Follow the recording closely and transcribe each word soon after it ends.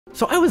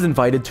So I was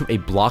invited to a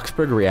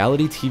Bloxburg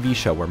reality TV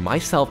show where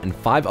myself and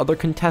 5 other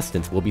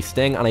contestants will be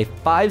staying on a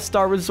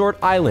 5-star resort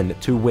island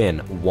to win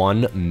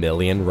 1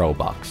 million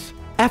Robux.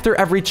 After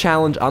every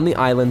challenge on the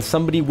island,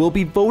 somebody will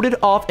be voted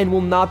off and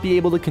will not be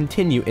able to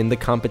continue in the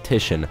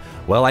competition.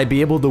 Will I be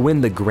able to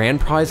win the grand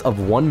prize of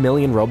 1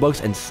 million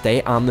Robux and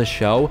stay on the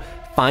show?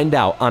 Find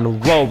out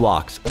on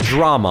Roblox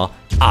Drama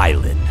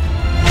Island.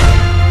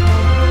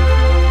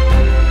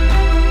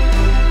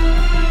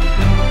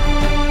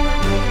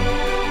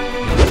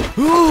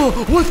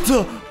 What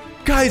the?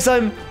 Guys,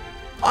 I'm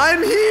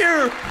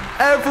here!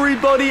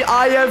 Everybody,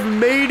 I have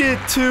made it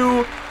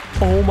to...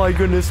 Oh my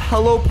goodness.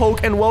 Hello,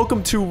 Poke, and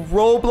welcome to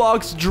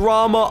Roblox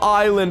Drama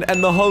Island.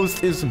 And the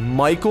host is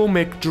Michael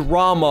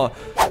McDrama.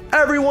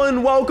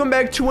 Everyone, welcome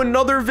back to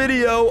another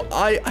video.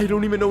 I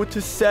don't even know what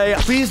to say.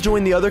 Please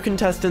join the other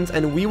contestants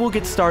and we will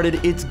get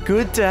started. It's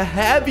good to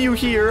have you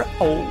here.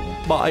 Oh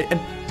my, and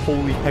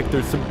holy heck,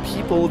 there's some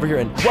people over here.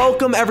 And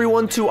welcome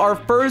everyone to our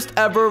first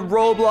ever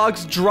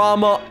Roblox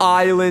Drama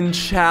Island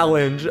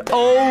challenge.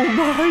 Oh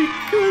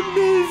my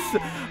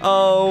goodness.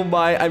 Oh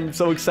my, I'm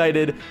so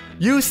excited.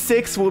 You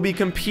 6 will be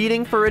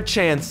competing for a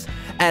chance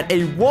at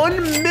a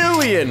 1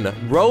 million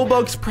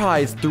Robux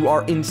prize through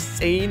our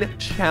insane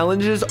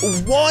challenges.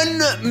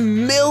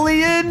 1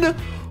 million?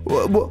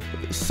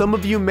 Some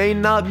of you may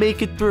not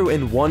make it through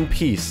in one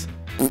piece.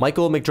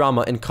 Michael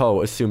McDrama and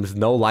Co. assumes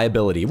no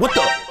liability. What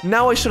the?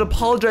 Now I should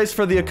apologize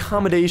for the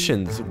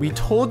accommodations. We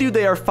told you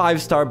they are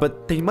 5-star,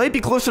 but they might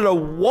be closer to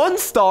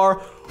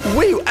 1-star.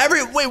 Wait,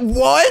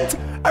 what?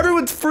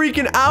 Everyone's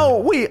freaking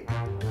out. Wait,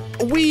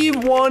 we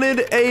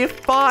wanted a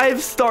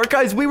 5-star.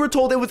 Guys, we were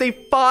told it was a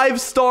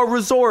 5-star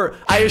resort.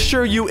 I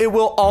assure you it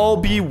will all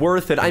be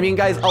worth it. I mean,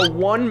 guys, a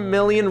 1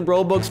 million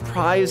Robux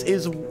prize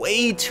is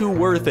way too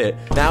worth it.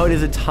 Now it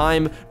is a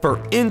time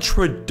for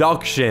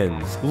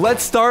introductions.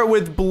 Let's start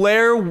with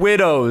Blair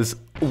Widows.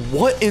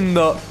 What in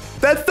the...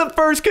 That's the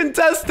first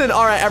contestant.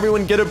 All right,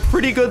 everyone, get a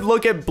pretty good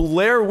look at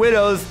Blair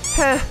Widows.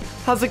 Heh,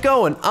 how's it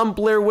going? I'm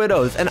Blair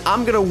Widows, and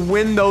I'm gonna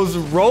win those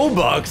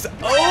Robux.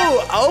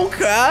 Oh,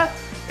 okay.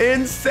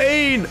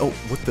 Insane. Oh,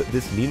 what the?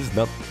 This Nina's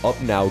not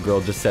up now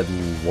girl just said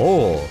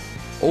lol.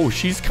 Oh,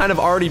 she's kind of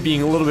already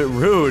being a little bit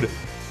rude.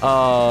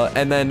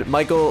 And then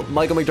Michael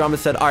McDrama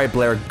said, all right,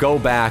 Blair, go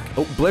back.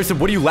 Oh, Blair said,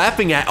 what are you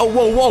laughing at? Oh,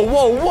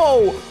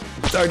 whoa.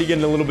 It's already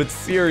getting a little bit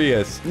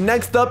serious.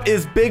 Next up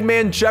is Big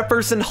Man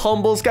Jefferson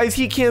Humbles. Guys,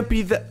 he can't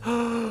be that.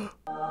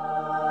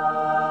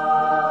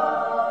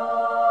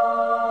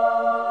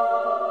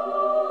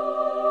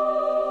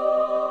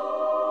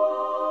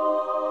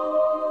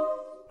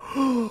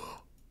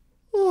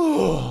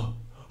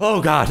 Oh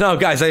god, no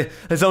guys, I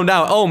zoned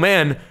out. Oh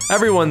man,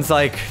 everyone's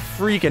like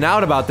freaking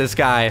out about this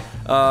guy.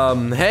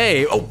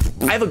 Hey, oh,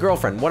 I have a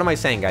girlfriend. What am I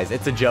saying, guys?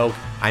 It's a joke.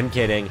 I'm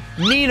kidding.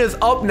 Nina's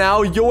up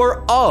now,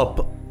 you're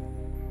up.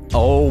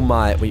 Oh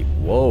my, wait,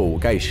 whoa,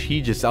 guys,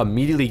 she just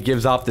immediately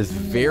gives off this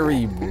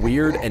very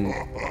weird and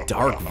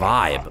dark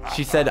vibe.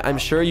 She said, I'm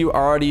sure you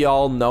already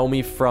all know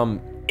me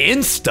from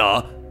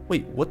Insta.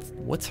 Wait,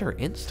 what's her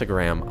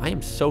Instagram? I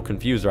am so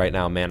confused right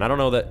now, man. I don't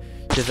know that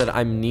she said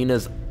I'm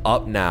Nina's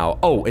up now.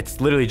 Oh,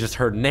 it's literally just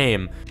her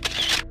name.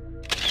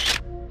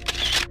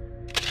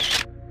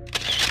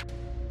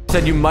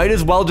 Said you might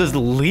as well just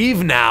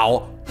leave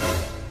now.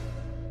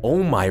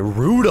 Oh my,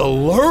 rude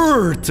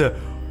alert.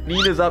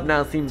 Nina's up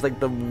now seems like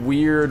the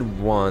weird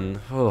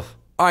one. Ugh.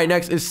 All right,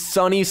 next is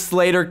Sunny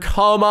Slater.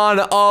 Come on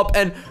up.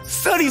 And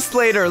Sunny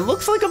Slater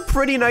looks like a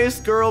pretty nice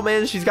girl,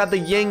 man. She's got the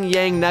yin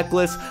yang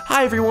necklace.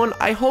 Hi, everyone.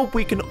 I hope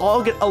we can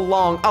all get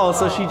along. Oh,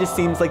 so she just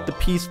seems like the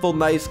peaceful,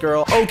 nice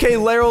girl. Okay,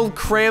 Larold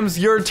Crams,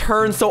 your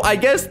turn. So I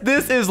guess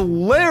this is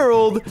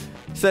Larold.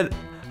 Said,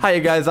 hi,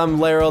 you guys. I'm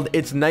Larold.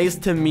 It's nice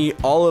to meet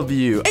all of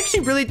you. I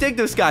actually really dig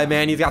this guy,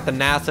 man. He's got the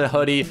NASA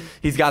hoodie.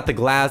 He's got the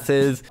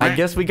glasses. I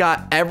guess we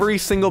got every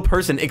single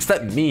person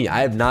except me.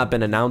 I have not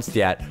been announced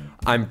yet.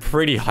 I'm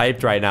pretty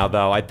hyped right now,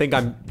 though. I think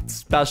I'm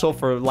special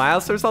for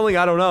last or something.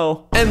 I don't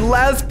know. And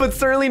last but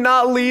certainly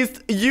not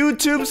least,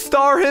 YouTube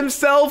star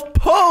himself,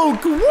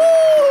 Poke.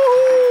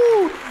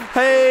 Woo!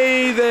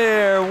 Hey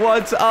there.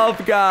 What's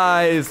up,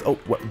 guys? Oh,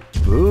 what?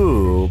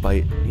 Boo.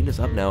 By Nina's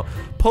up now.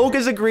 Poke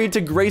has agreed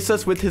to grace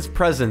us with his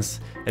presence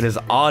and his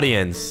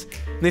audience.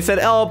 And they said,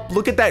 oh,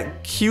 look at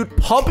that cute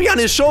puppy on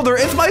his shoulder.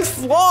 It's my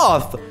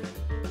sloth.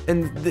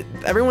 And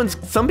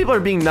some people are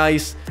being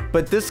nice,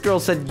 but this girl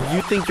said,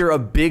 you think you're a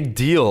big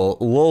deal.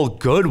 Lol,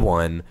 good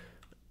one.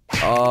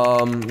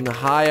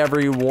 Hi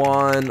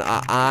everyone.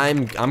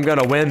 I'm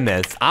gonna win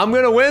this. I'm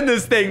gonna win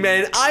this thing,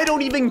 man. I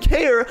don't even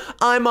care.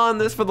 I'm on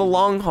this for the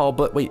long haul.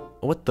 But wait,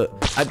 what the?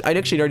 I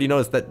actually already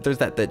noticed that there's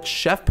that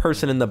chef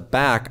person in the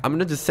back. I'm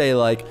gonna just say,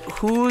 like,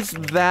 who's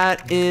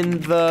that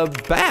in the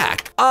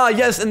back? Ah,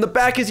 yes, in the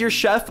back is your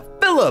chef,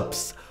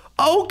 Phillips.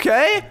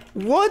 Okay,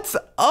 what's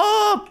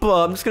up?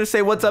 I'm just gonna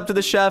say what's up to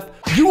the chef.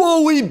 You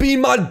only be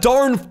my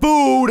darn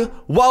food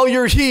while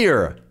you're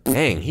here.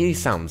 Dang, he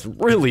sounds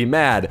really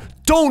mad.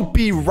 Don't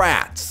be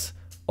rats.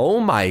 Oh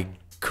my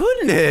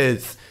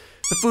goodness.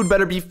 The food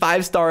better be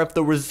 5-star if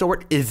the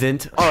resort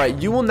isn't. All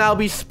right, you will now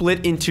be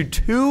split into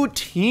 2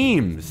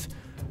 teams.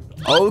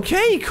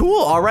 Okay,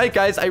 cool. All right,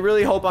 guys, I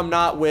really hope I'm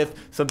not with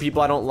some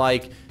people I don't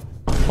like.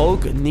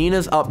 Poke,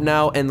 Nina's up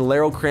now, and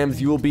Laro Crams,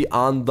 you will be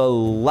on the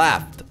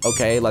left.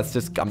 Okay, let's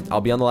just,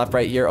 I'll be on the left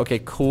right here. Okay,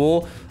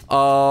 cool.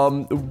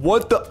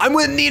 What the, I'm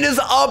with Nina's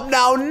up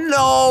now.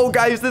 No,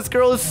 guys, this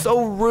girl is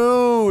so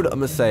rude. I'm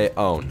gonna say,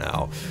 oh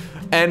no.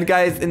 And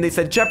guys, and they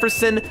said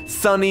Jefferson,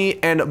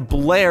 Sunny, and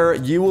Blair,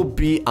 you will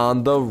be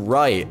on the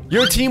right.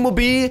 Your team will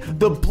be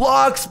the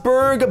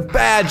Bloxburg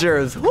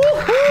Badgers.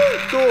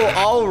 Woohoo! Cool,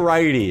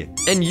 alrighty.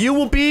 And you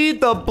will be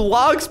the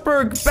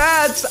Bloxburg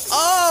Bats.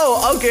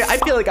 Oh, okay, I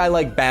feel like I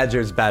like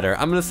Badgers better.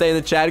 I'm gonna say in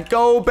the chat,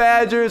 go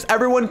Badgers.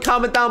 Everyone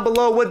comment down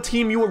below what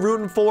team you were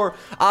rooting for.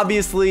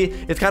 Obviously,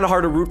 it's kind of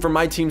hard to root for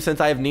my team since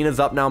I have Nina's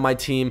up now on my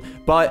team.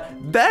 But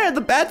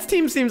the Bats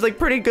team seems like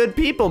pretty good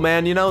people,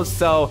 man, you know?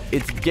 So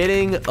it's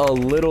getting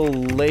a little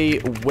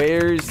late.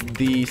 Where's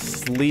the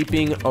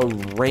sleeping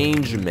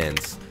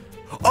arrangements?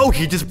 Oh,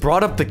 he just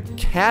brought up the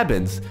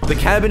cabins. The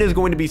cabin is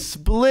going to be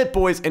split,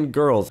 boys and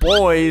girls.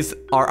 Boys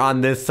are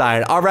on this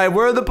side. All right,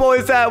 where are the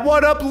boys at?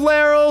 What up,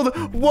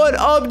 Larold? What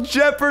up,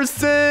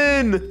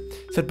 Jefferson?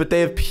 Said, but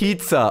they have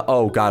pizza.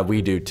 Oh God,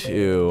 we do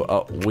too.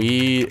 Oh,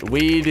 we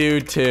do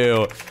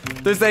too.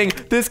 They're saying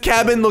this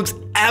cabin looks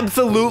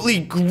absolutely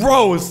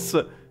gross.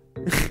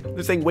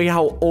 They're saying, wait,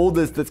 how old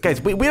is this,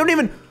 guys? We don't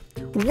even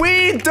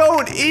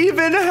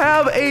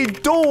have a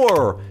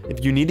door.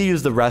 If you need to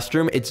use the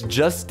restroom, it's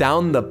just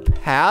down the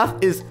path.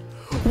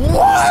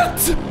 What?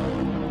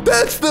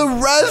 That's the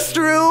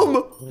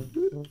restroom?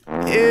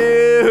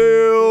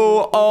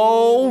 Ew.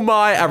 Oh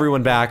my.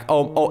 Everyone back.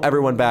 Oh,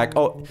 everyone back.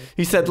 Oh,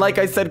 he said, like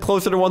I said,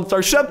 closer to 1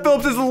 star. Chef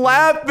Phillips is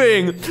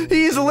laughing.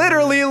 He's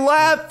literally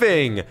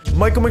laughing.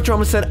 Michael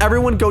McDermott said,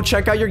 everyone go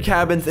check out your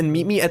cabins and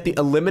meet me at the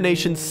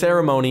elimination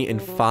ceremony in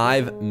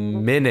 5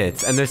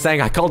 minutes. And they're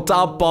saying I called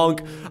top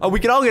bunk. Oh, we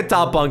can all get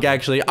top bunk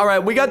actually. All right,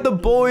 we got the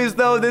boys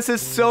though. This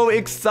is so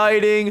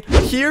exciting.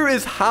 Here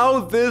is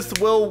how this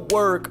will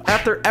work.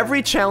 After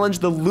every challenge,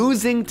 the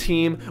losing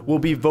team will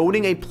be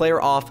voting a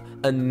player off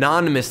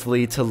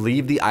anonymously to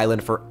leave the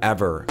island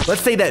forever.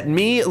 Let's say that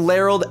me,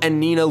 Larold, and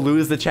Nina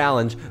lose the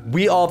challenge.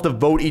 We all have to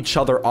vote each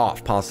other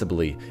off,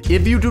 possibly.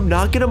 If you do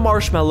not get a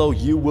marshmallow,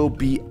 you will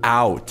be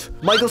out.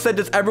 Michael said,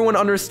 does everyone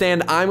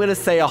understand? I'm gonna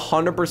say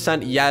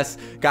 100% yes.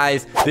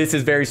 Guys, this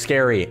is very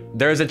scary.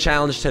 There's a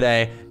challenge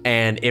today,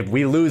 and if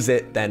we lose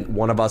it, then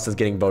one of us is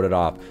getting voted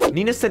off.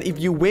 Nina said, if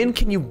you win,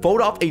 can you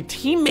vote off a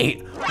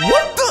teammate?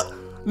 What the?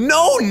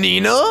 No,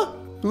 Nina!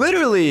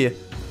 Literally.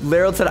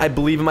 Larold said, I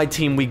believe in my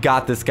team. We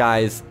got this,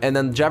 guys. And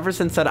then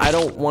Jefferson said, I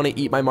don't want to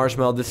eat my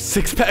marshmallow. This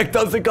 6-pack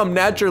doesn't come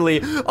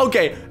naturally.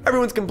 Okay,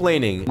 everyone's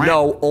complaining.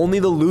 No, only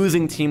the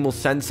losing team will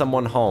send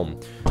someone home.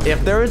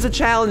 If there is a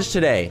challenge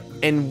today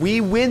and we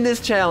win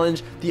this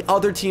challenge, the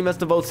other team has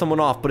to vote someone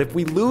off. But if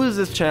we lose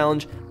this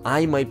challenge,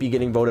 I might be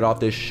getting voted off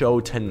this show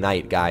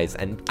tonight, guys,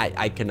 and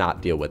I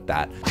cannot deal with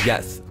that.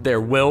 Yes,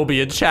 there will be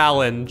a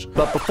challenge.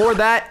 But before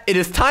that, it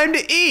is time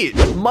to eat.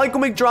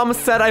 Michael McDrama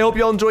said, I hope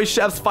y'all enjoy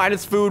Chef's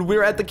finest food.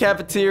 We're at the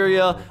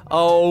cafeteria.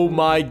 Oh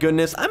my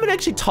goodness. I'm gonna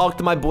actually talk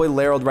to my boy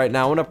Larold right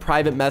now. I'm gonna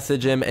private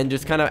message him and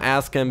just kind of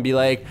ask him, be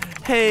like,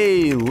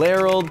 hey,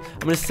 Larold, I'm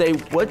gonna say,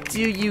 what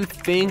do you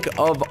think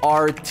of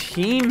our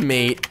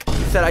teammate?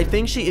 He said, I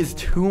think she is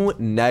too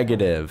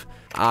negative.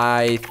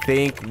 I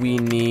think we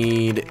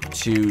need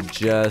to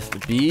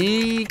just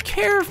be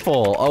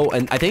careful. Oh,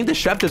 and I think the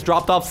chef just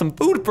dropped off some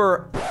food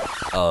for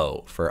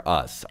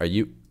us. Are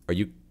you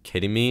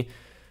kidding me?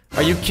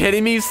 Are you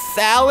kidding me?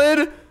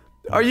 Salad?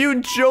 Are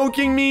you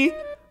joking me?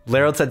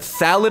 Larold said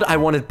salad. I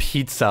wanted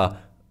pizza.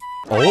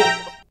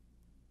 Oh.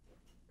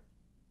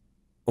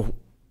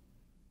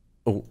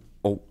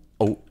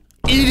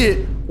 Eat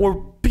it or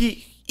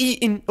be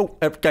eaten. Oh,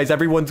 guys,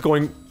 everyone's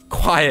going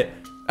quiet.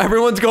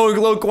 Everyone's going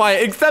a little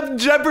quiet, except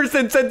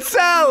Jefferson said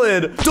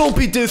salad. Don't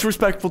be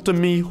disrespectful to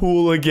me,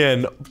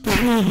 hooligan.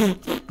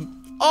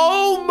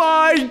 Oh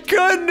my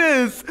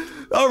goodness.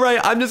 All right,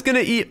 I'm just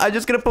gonna eat. I'm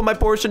just gonna put my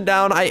portion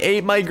down. I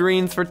ate my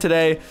greens for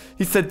today.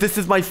 He said, this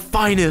is my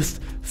finest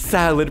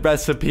salad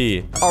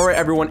recipe. All right,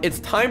 everyone, it's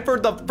time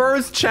for the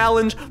first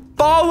challenge.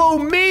 Follow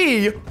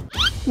me.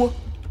 What?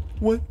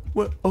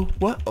 Oh,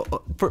 what?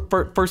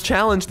 First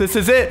challenge. This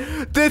is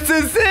it. This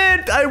is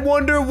it. I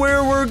wonder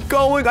where we're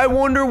going. I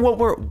wonder what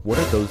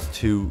are those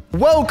two?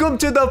 Welcome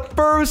to the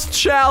first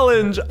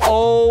challenge.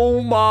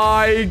 Oh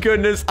my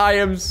goodness. I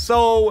am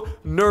so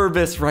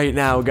nervous right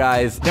now,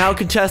 guys. Now,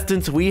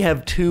 contestants, we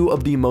have 2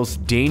 of the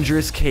most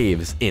dangerous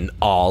caves in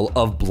all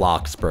of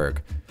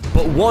Bloxburg.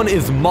 But one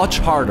is much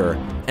harder,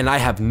 and I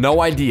have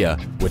no idea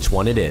which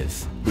one it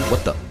is.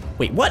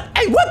 Wait, what?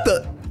 Hey, what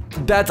the?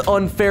 That's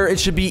unfair.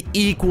 It should be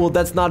equal.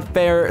 That's not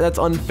fair. That's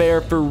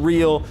unfair for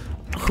real.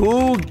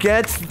 Who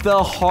gets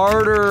the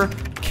harder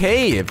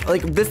cave?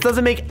 Like, this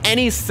doesn't make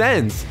any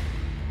sense.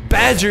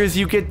 Badgers,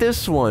 you get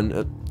this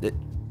one.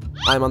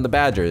 I'm on the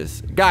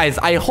Badgers. Guys,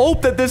 I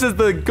hope that this is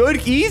the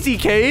good, easy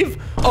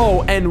cave.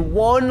 Oh, and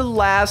one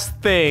last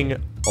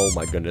thing. Oh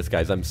my goodness,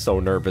 guys, I'm so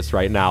nervous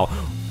right now.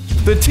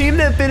 The team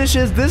that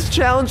finishes this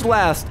challenge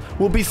last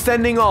will be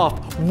sending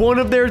off one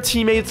of their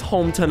teammates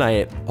home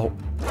tonight. Oh,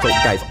 so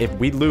guys, if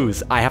we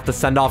lose, I have to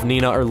send off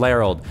Nina or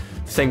Larold.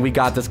 Saying we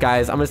got this,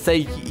 guys. I'm gonna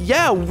say,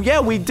 yeah,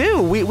 we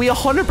do. We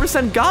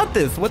 100% got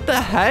this. What the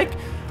heck?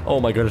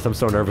 Oh my goodness, I'm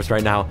so nervous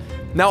right now.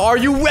 Now, are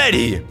you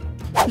ready?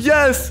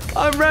 Yes,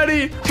 I'm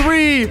ready.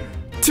 3,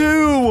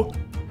 2,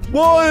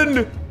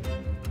 1.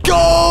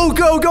 Go,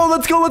 go, go.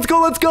 Let's go, let's go,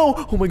 let's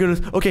go. Oh my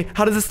goodness. Okay,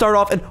 how does it start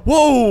off? And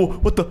whoa,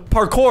 what the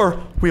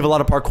parkour? We have a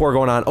lot of parkour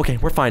going on. Okay,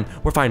 we're fine.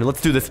 We're fine. Let's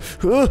do this.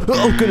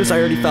 Oh goodness, I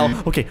already fell.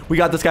 Okay, we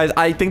got this, guys.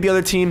 I think the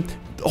other team,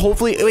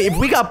 hopefully, if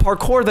we got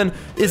parkour, then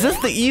is this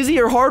the easy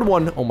or hard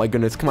one? Oh my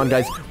goodness. Come on,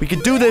 guys. We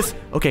could do this.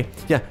 Okay,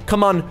 yeah,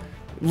 come on.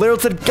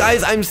 Larold said,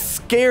 guys, I'm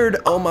scared.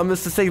 I'm gonna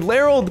say,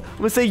 Larold, I'm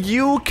gonna say,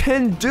 you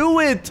can do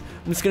it.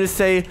 I'm just gonna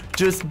say,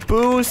 just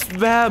boost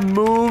that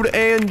mood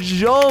and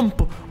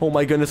jump. Oh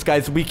my goodness,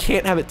 guys, we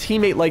can't have a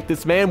teammate like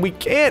this, man. We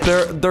can't.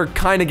 They're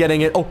kind of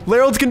getting it. Oh,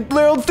 Larold's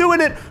doing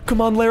it.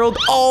 Come on, Larold.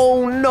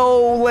 Oh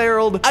no,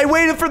 Larold. I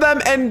waited for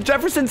them, and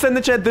Jefferson said in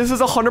the chat, this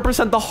is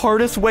 100% the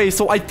hardest way.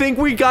 So I think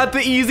we got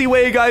the easy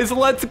way, guys.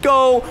 Let's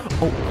go.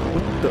 Oh,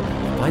 what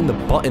the? Find the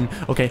button.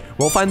 Okay,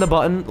 we'll find the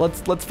button.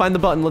 Let's find the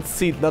button. Let's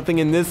see. Nothing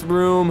in this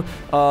room.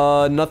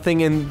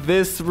 Nothing in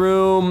this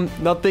room.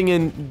 Nothing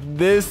in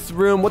this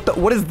room.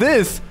 What is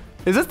this?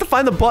 Is this to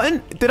find the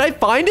button? Did I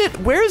find it?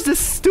 Where is this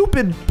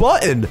stupid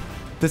button?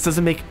 This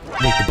doesn't make...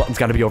 Wait, the button's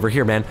got to be over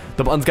here, man.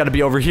 The button's got to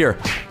be over here.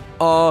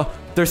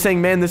 They're saying,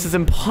 man, this is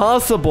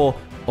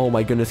impossible. Oh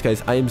my goodness,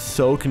 guys. I am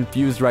so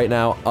confused right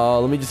now.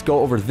 Let me just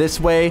go over this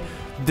way.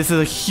 This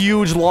is a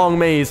huge, long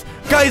maze.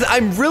 Guys,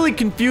 I'm really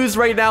confused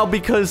right now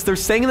because they're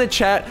saying in the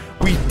chat,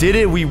 we did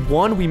it, we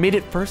won, we made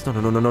it first. No.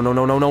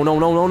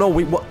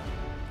 Wait, what?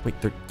 Wait,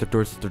 the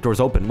door's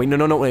open. Wait,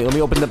 no. Wait, let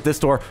me open up this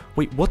door.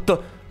 Wait, what the?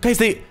 Guys,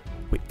 wait,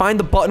 find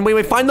the button.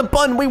 Wait, find the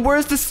button. Wait,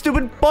 where's this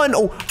stupid button?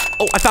 Oh,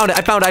 I found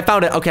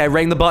it. Okay, I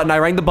rang the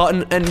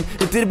button, and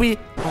did we?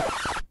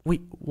 Oh,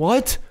 wait,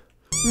 what?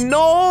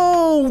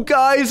 No,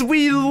 guys,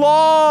 we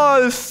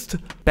lost.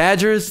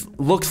 Badgers,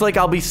 looks like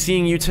I'll be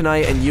seeing you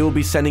tonight and you will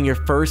be sending your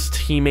first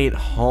teammate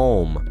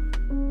home.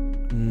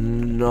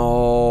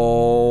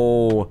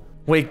 No.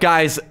 Wait,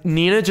 guys,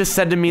 Nina just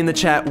said to me in the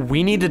chat,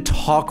 we need to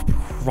talk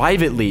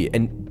privately,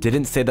 and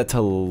didn't say that to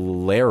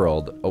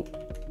Larold.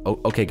 Oh,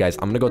 okay, guys,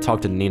 I'm gonna go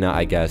talk to Nina,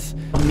 I guess.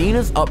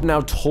 Nina's up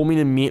now, told me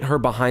to meet her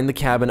behind the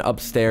cabin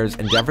upstairs,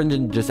 and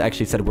Jefferson just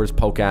actually said, where's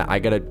Poke at? I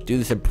gotta do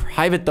this in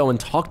private, though, and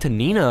talk to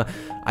Nina.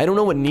 I don't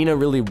know what Nina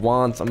really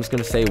wants. I'm just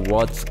gonna say,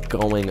 what's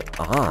going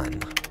on?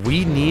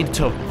 We need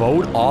to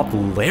vote off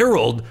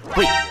Larold.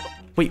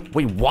 Wait,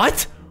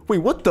 what? Wait,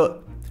 what the?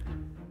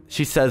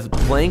 She says,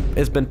 blank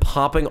has been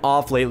popping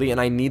off lately and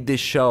I need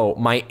this show.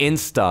 My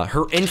Insta.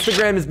 Her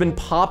Instagram has been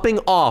popping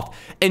off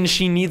and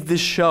she needs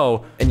this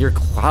show. And your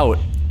clout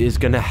is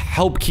gonna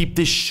help keep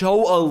this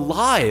show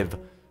alive.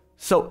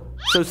 So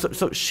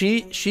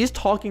she's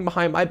talking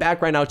behind my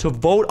back right now to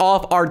vote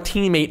off our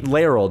teammate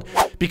Larold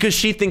because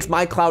she thinks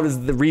my clout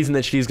is the reason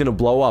that she's gonna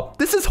blow up.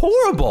 This is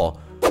horrible.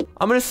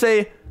 I'm gonna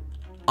say,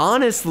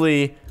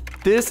 honestly,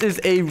 this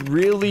is a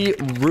really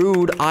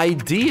rude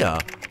idea.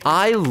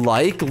 I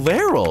like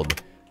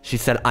Larold. She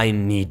said, I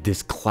need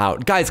this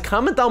clout. Guys,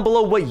 comment down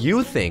below what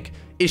you think.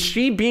 Is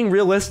she being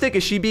realistic?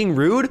 Is she being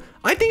rude?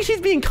 I think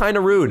she's being kind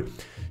of rude.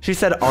 She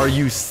said, are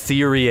you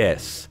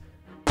serious?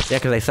 Yeah,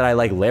 because I said I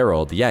like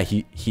Larold. Yeah,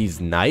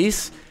 he's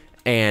nice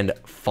and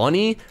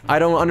funny. I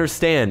don't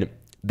understand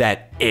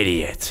that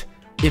idiot.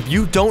 If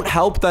you don't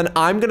help, then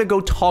I'm going to go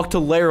talk to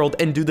Larold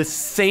and do the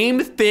same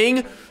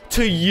thing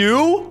to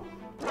you?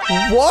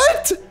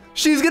 What?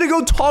 She's going to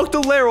go talk to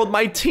Larold,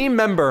 my team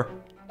member.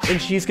 And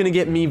she's gonna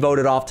get me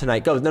voted off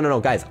tonight. Goes, no,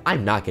 guys,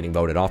 I'm not getting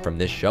voted off from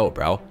this show,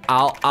 bro.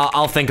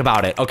 I'll think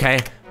about it, okay?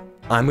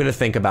 I'm gonna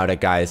think about it,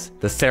 guys.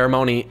 The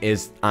ceremony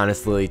is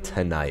honestly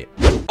tonight.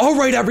 All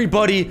right,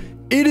 everybody,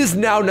 it is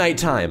now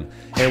nighttime,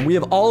 and we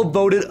have all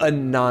voted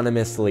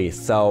anonymously.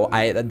 So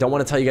I don't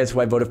want to tell you guys who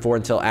I voted for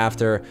until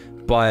after,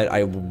 but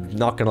I'm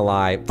not gonna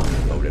lie, I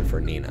voted for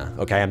Nina.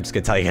 Okay, I'm just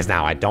gonna tell you guys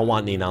now, I don't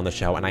want Nina on the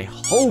show, and I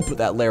hope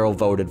that Larold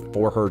voted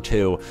for her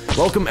too.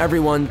 Welcome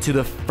everyone to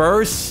the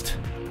first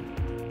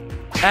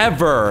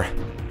ever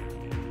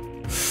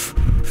this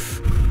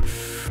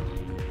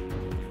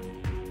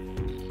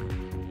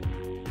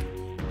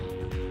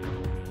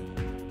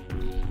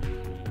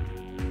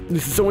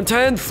is so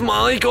intense,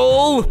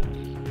 Michael.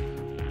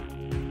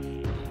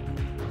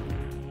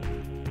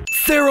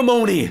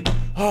 Ceremony.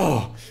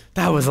 Oh,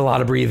 that was a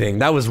lot of breathing.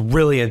 That was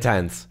really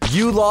intense.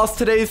 You lost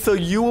today, so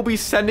you will be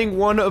sending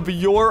one of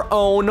your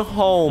own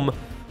home.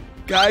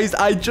 Guys,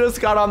 I just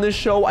got on this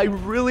show. I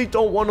really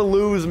don't want to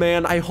lose,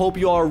 man. I hope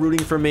you all are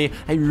rooting for me.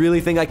 I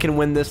really think I can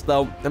win this,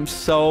 though. I'm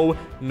so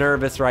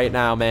nervous right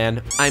now,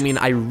 man. I mean,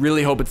 I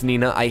really hope it's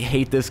Nina. I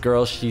hate this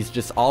girl. She's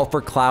just all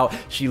for clout.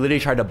 She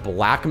literally tried to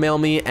blackmail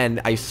me, and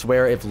I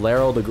swear if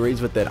Larold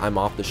agrees with it, I'm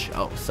off the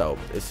show. So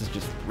this is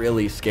just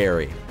really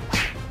scary.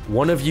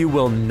 One of you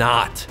will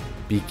not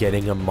be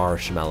getting a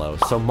marshmallow.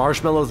 So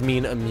marshmallows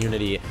mean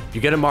immunity. If you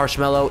get a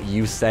marshmallow,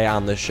 you stay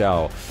on the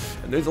show.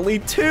 And there's only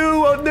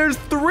 2, and there's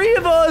 3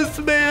 of us,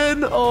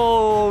 man.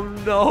 Oh,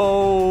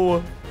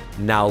 no.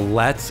 Now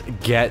let's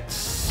get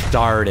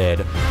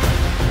started.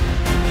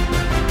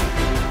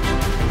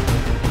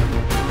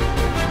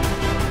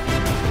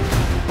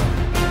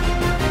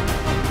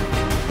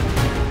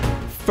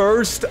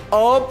 First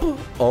up,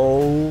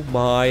 oh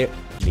my,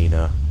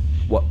 Nina.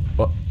 What?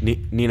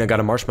 Nina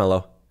got a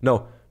marshmallow.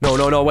 No,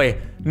 wait.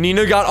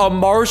 Nina got a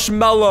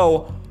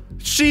marshmallow.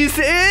 She's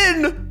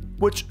in.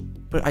 But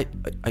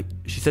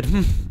she said,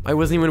 I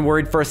wasn't even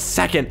worried for a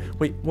second.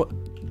 Wait, what?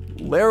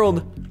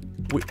 Larold,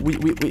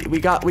 we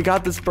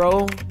got this,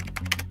 bro.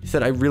 He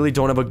said, I really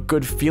don't have a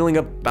good feeling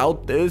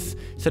about this.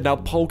 He said, now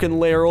Poke and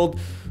Larold,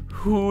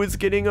 who is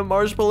getting a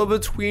marshmallow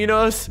between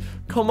us?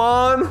 Come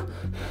on.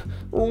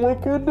 Oh my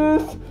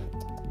goodness.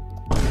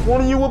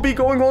 One of you will be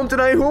going home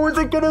tonight. Who is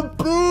it gonna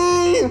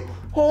be?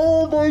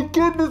 Oh my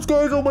goodness,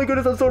 guys. Oh my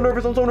goodness. I'm so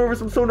nervous.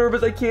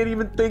 I can't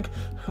even think.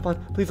 Come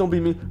on. Please don't be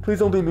me.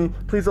 Please. I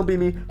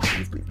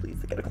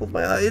gotta close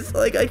my eyes.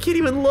 Like, I can't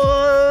even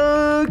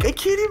look. I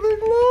can't.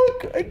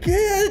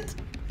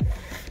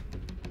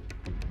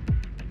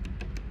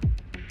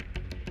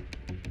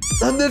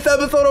 On this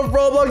episode of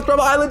Roblox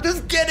Drama Island,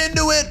 just get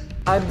into it.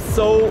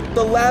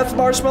 The last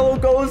marshmallow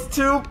goes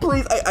to,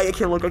 please. I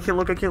can't look.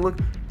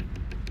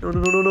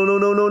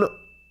 No.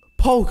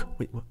 Poke.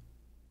 Wait, what?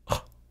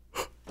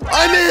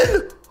 I'm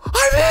in.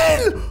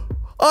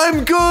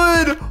 I'm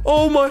good.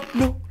 Oh my,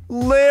 no.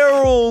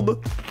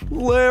 Larold.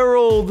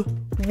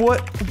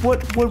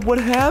 What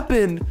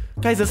happened?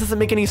 Guys, this doesn't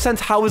make any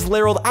sense. How is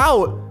Larold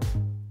out?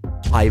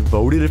 I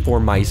voted for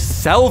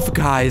myself,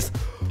 guys.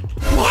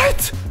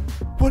 What?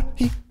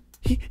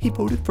 He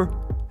voted for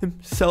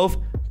himself.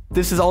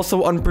 This is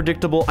also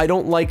unpredictable. I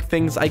don't like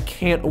things I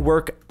can't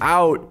work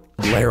out.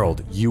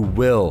 Larold, you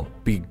will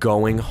be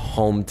going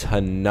home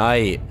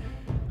tonight.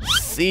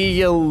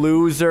 See ya,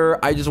 loser.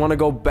 I just want to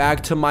go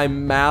back to my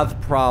math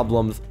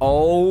problems.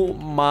 Oh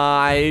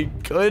my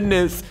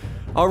goodness.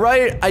 All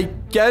right, I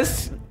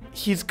guess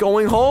he's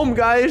going home,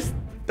 guys.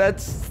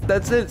 That's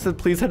it. So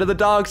please head to the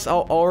docks.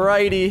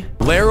 Alrighty.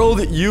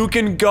 Larold, you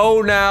can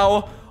go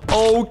now.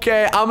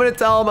 Okay, I'm gonna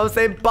tell him, I'm gonna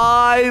say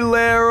bye,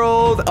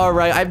 Larold. All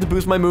right, I have to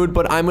boost my mood,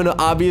 but I'm gonna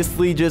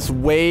obviously just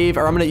wave,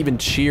 or I'm gonna even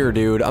cheer,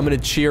 dude. I'm gonna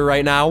cheer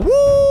right now.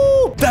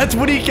 Woo! That's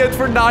what he gets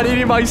for not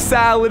eating my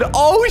salad.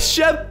 Oh,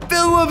 Chef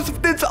Phillips,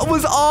 this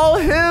was all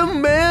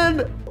him,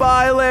 man.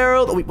 Bye,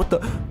 Larold. Oh, wait, what the?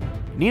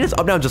 Nina's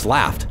up now just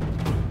laughed.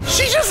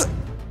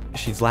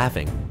 She's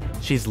laughing.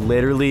 She's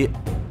literally,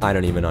 I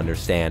don't even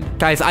understand.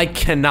 Guys, I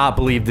cannot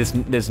believe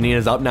this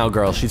Nina's up now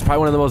girl. She's probably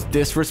one of the most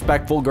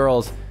disrespectful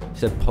girls.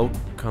 She said, Poke,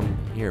 come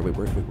here. Wait,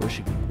 where's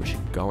she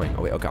going?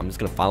 Oh wait, okay, I'm just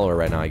gonna follow her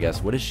right now, I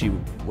guess. What is she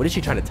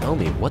trying to tell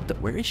me?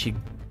 Where is she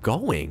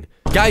going?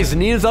 Guys,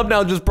 Nina's up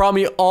now just brought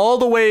me all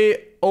the way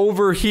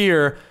over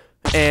here,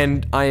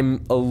 and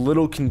I'm a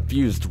little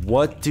confused.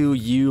 What do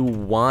you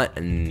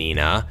want,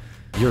 Nina?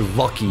 You're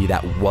lucky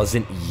that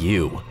wasn't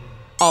you.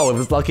 Oh, it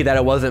was lucky that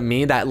it wasn't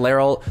me, that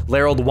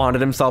Larold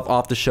wanted himself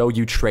off the show,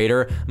 you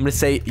traitor. I'm gonna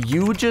say,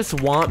 you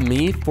just want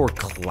me for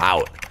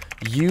clout.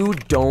 You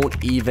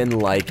don't even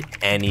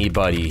like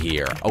anybody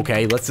here,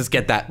 okay? Let's just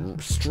get that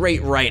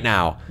straight right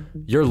now.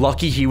 You're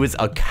lucky he was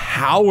a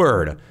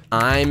coward.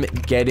 I'm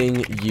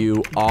getting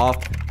you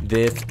off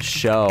this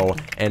show,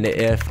 and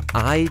if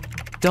I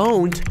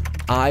don't,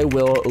 I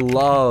will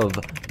love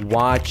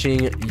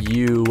watching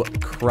you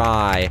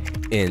cry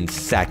in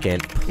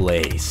second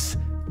place.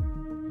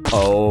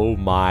 Oh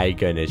my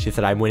goodness. She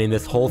said, I'm winning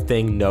this whole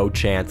thing, no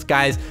chance.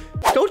 Guys,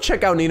 go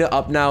check out Nina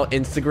Up Now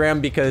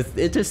Instagram because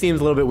it just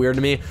seems a little bit weird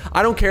to me.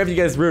 I don't care if you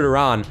guys root her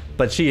on,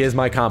 but she is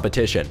my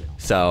competition.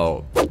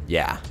 So,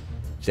 yeah.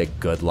 She said,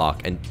 good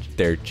luck. And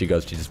there she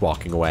goes. She's just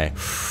walking away.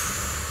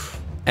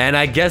 And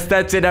I guess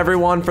that's it,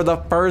 everyone, for the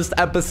first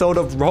episode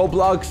of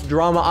Roblox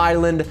Drama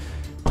Island.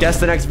 Guess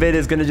the next vid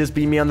is going to just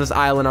be me on this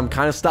island. I'm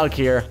kind of stuck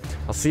here.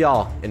 I'll see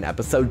y'all in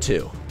episode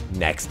 2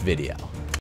 next video.